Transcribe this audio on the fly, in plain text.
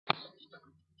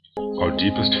Our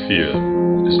deepest fear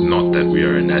is not that we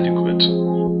are inadequate.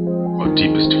 Our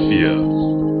deepest fear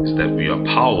is that we are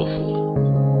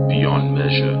powerful beyond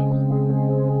measure.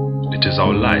 It is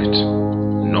our light,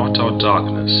 not our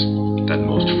darkness, that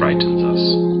most frightens us.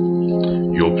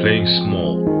 Your playing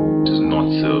small does not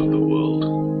serve the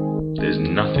world. There is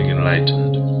nothing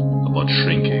enlightened about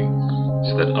shrinking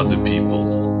so that other people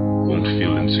won't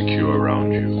feel insecure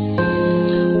around you.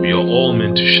 We are all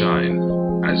meant to shine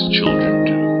as children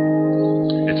do.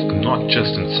 It's not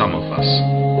just in some of us,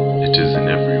 it is in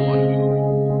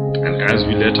everyone. And as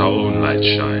we let our own light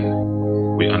shine,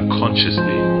 we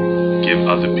unconsciously give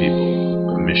other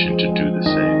people permission to do the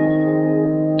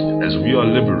same. As we are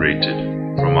liberated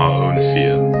from our own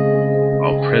fear,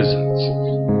 our presence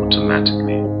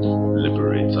automatically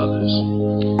liberates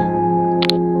others.